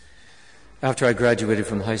After I graduated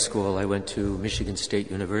from high school, I went to Michigan State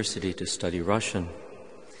University to study Russian.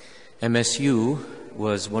 MSU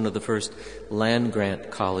was one of the first land-grant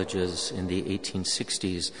colleges in the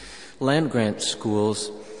 1860s. Land-grant schools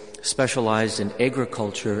specialized in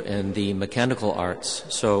agriculture and the mechanical arts.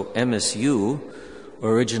 So MSU,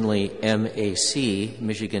 originally MAC,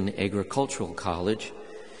 Michigan Agricultural College,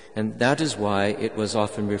 and that is why it was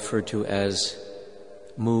often referred to as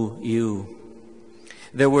MU.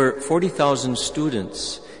 There were 40,000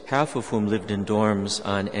 students, half of whom lived in dorms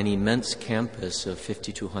on an immense campus of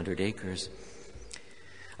 5,200 acres.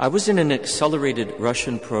 I was in an accelerated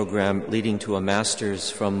Russian program leading to a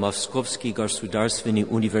master's from Moskovsky Государственный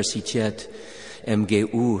университет,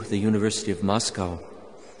 MGU, the University of Moscow.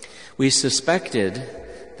 We suspected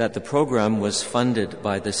that the program was funded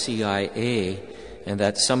by the CIA and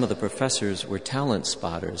that some of the professors were talent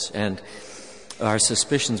spotters, and our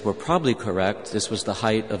suspicions were probably correct. This was the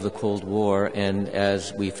height of the Cold War, and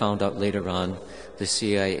as we found out later on, the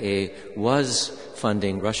CIA was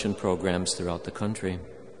funding Russian programs throughout the country.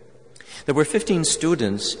 There were 15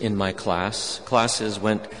 students in my class. Classes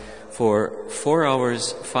went for 4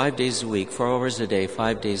 hours, 5 days a week, 4 hours a day,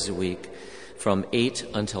 5 days a week, from 8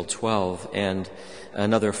 until 12, and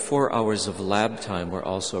another 4 hours of lab time were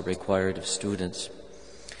also required of students.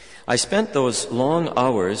 I spent those long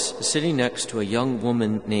hours sitting next to a young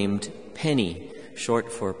woman named Penny,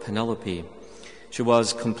 short for Penelope. She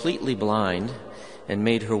was completely blind and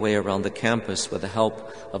made her way around the campus with the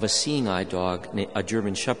help of a seeing eye dog, a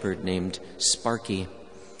German shepherd named Sparky.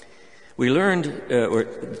 We learned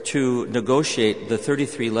to negotiate the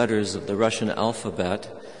 33 letters of the Russian alphabet,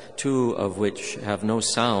 2 of which have no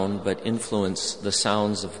sound but influence the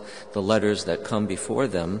sounds of the letters that come before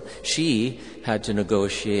them. She had to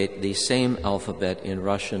negotiate the same alphabet in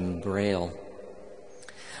Russian Braille.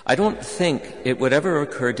 I don't think it would ever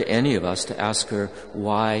occur to any of us to ask her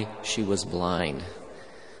why she was blind.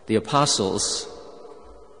 The apostles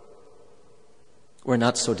were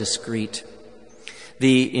not so discreet.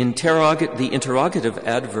 The interrogative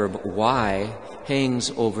adverb why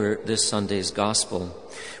hangs over this Sunday's gospel.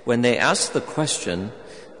 When they ask the question,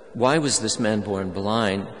 why was this man born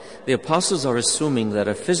blind, the apostles are assuming that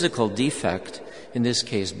a physical defect, in this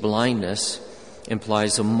case blindness,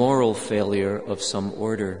 implies a moral failure of some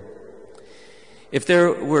order. If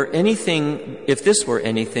this were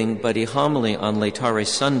anything but a homily on Laetare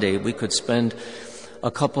Sunday, we could spend a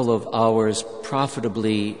couple of hours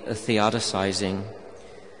profitably theodicizing.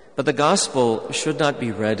 But the gospel should not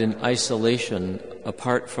be read in isolation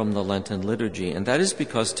apart from the Lenten liturgy, and that is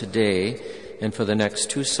because today and for the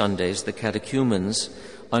next 2 Sundays, the catechumens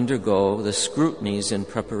undergo the scrutinies in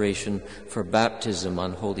preparation for baptism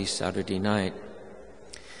on Holy Saturday night.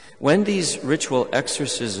 When these ritual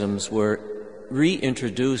exorcisms were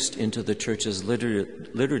reintroduced into the Church's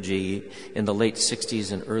liturgy in the late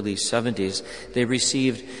 60s and early 70s, they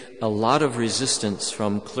received a lot of resistance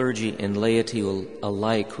from clergy and laity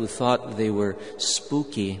alike who thought they were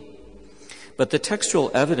spooky. But the textual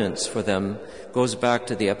evidence for them goes back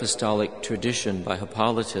to the apostolic tradition by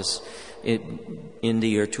Hippolytus in the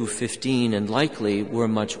year 215 and likely were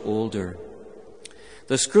much older.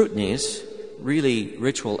 The scrutinies, really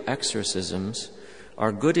ritual exorcisms,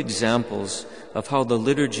 are good examples of how the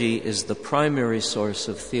liturgy is the primary source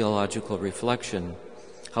of theological reflection,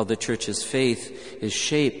 how the Church's faith is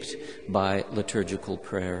shaped by liturgical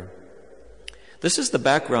prayer. This is the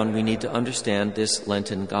background we need to understand this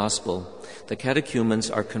Lenten gospel. The catechumens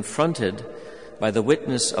are confronted by the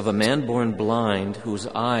witness of a man born blind whose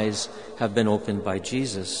eyes have been opened by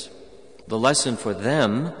Jesus. The lesson for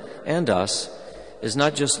them and us is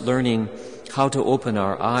not just learning how to open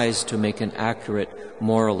our eyes to make an accurate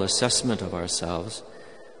moral assessment of ourselves,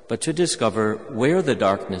 but to discover where the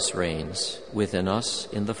darkness reigns within us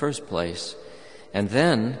in the first place, and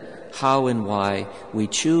then how and why we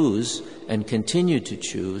choose and continue to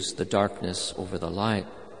choose the darkness over the light.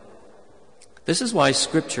 This is why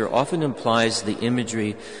Scripture often implies the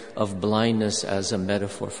imagery of blindness as a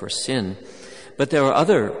metaphor for sin, but there are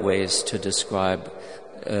other ways to describe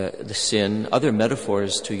the sin, other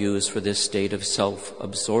metaphors to use for this state of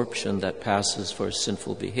self-absorption that passes for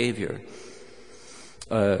sinful behavior.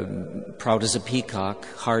 Proud as a peacock,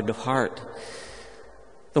 hard of heart.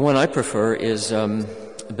 The one I prefer is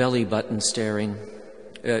belly button staring.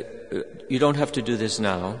 You don't have to do this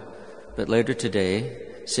now, but later today,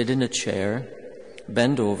 sit in a chair,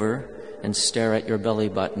 bend over, and stare at your belly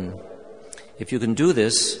button. If you can do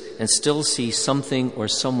this and still see something or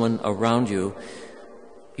someone around you,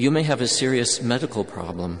 you may have a serious medical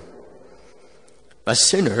problem. A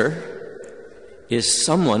sinner is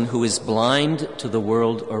someone who is blind to the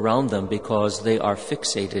world around them because they are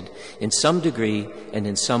fixated in some degree and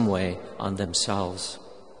in some way on themselves.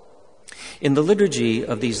 In the liturgy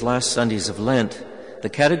of these last Sundays of Lent, the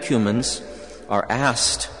catechumens are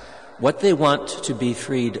asked what they want to be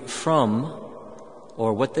freed from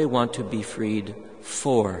or what they want to be freed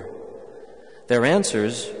for. Their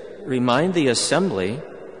answers remind the assembly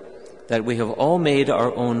that we have all made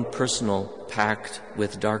our own personal pact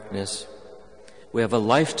with darkness. We have a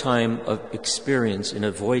lifetime of experience in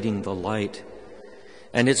avoiding the light.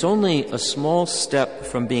 And it's only a small step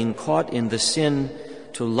from being caught in the sin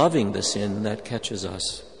to loving the sin that catches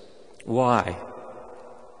us. Why?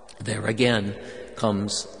 There again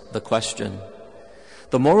comes the question.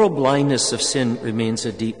 The moral blindness of sin remains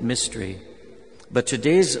a deep mystery, but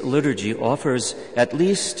today's liturgy offers at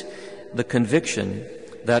least the conviction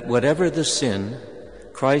that whatever the sin,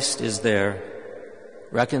 Christ is there,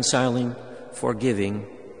 reconciling, forgiving,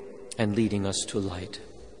 and leading us to light.